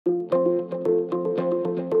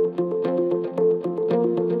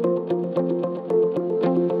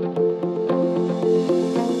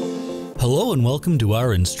welcome to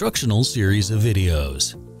our instructional series of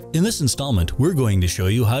videos. In this installment, we're going to show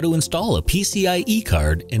you how to install a PCIe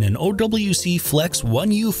card in an OWC Flex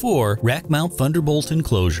 1U4 Rackmount Thunderbolt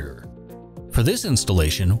enclosure. For this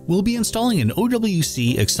installation, we'll be installing an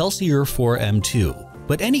OWC Excelsior 4M2,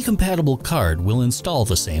 but any compatible card will install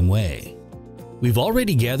the same way. We've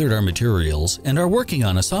already gathered our materials and are working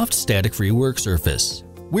on a soft static-free work surface.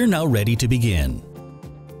 We're now ready to begin.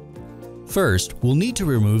 First, we'll need to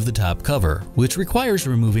remove the top cover, which requires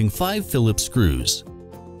removing 5 Phillips screws.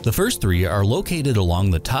 The first 3 are located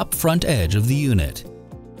along the top front edge of the unit.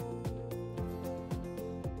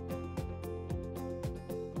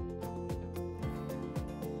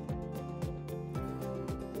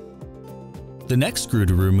 The next screw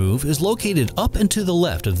to remove is located up and to the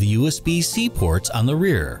left of the USB-C ports on the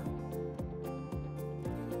rear.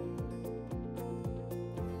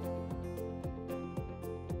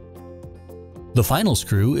 The final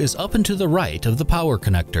screw is up and to the right of the power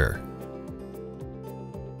connector.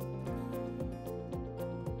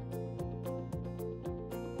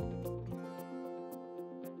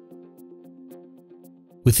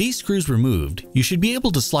 With these screws removed, you should be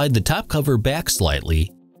able to slide the top cover back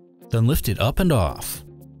slightly, then lift it up and off.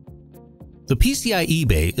 The PCIe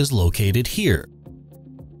bay is located here.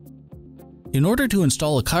 In order to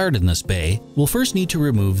install a card in this bay, we'll first need to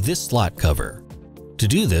remove this slot cover. To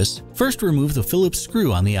do this, first remove the Phillips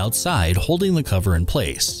screw on the outside holding the cover in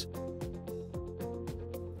place.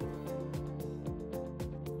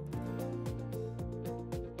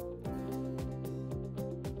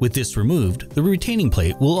 With this removed, the retaining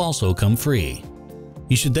plate will also come free.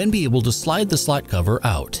 You should then be able to slide the slot cover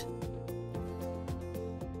out.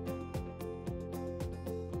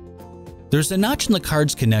 There's a notch in the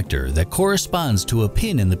card's connector that corresponds to a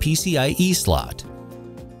pin in the PCIe slot.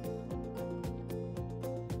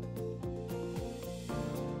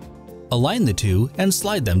 Align the two and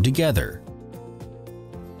slide them together.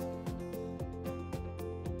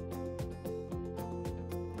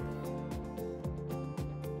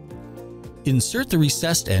 Insert the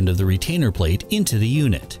recessed end of the retainer plate into the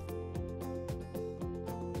unit.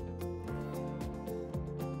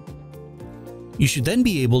 You should then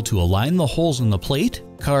be able to align the holes in the plate,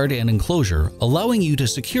 card, and enclosure, allowing you to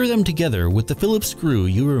secure them together with the Phillips screw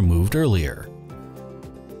you removed earlier.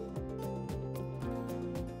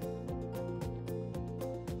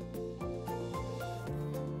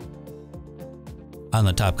 On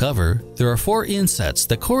the top cover, there are 4 insets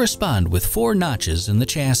that correspond with 4 notches in the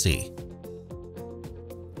chassis.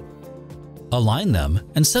 Align them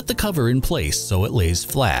and set the cover in place so it lays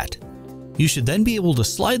flat. You should then be able to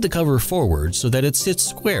slide the cover forward so that it sits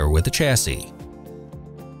square with the chassis.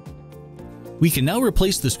 We can now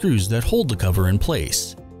replace the screws that hold the cover in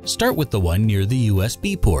place. Start with the one near the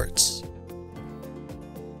USB ports.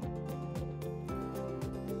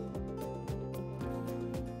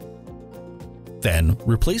 Then,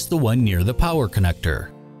 replace the one near the power connector.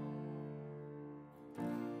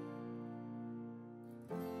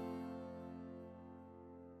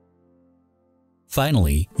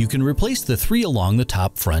 Finally, you can replace the 3 along the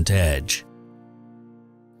top front edge.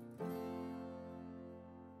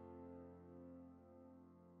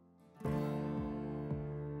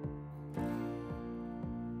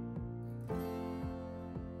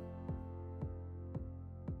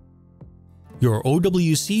 Your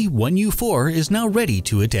OWC 1U4 is now ready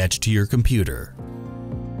to attach to your computer.